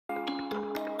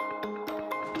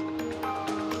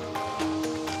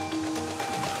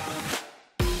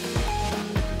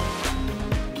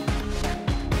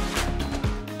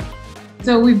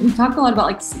So we've talked a lot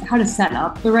about how to set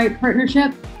up the right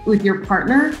partnership with your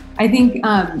partner. I think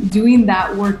doing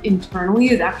that work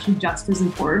internally is actually just as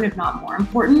important, if not more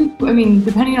important. I mean,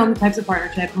 depending on the types of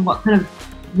partnership and what kind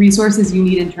of resources you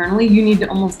need internally, you need to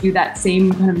almost do that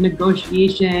same kind of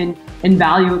negotiation and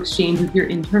value exchange with your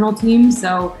internal team.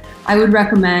 So I would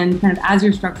recommend kind of as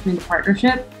you're structuring the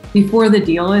partnership, before the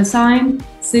deal is signed,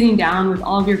 sitting down with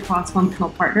all of your cross-functional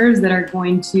partners that are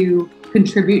going to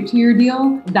contribute to your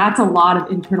deal. That's a lot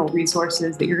of internal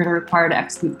resources that you're going to require to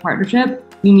execute the partnership.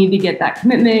 You need to get that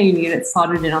commitment, you need to get it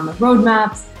slotted in on the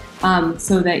roadmaps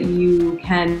so that you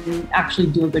can actually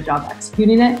do a good job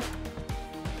executing it.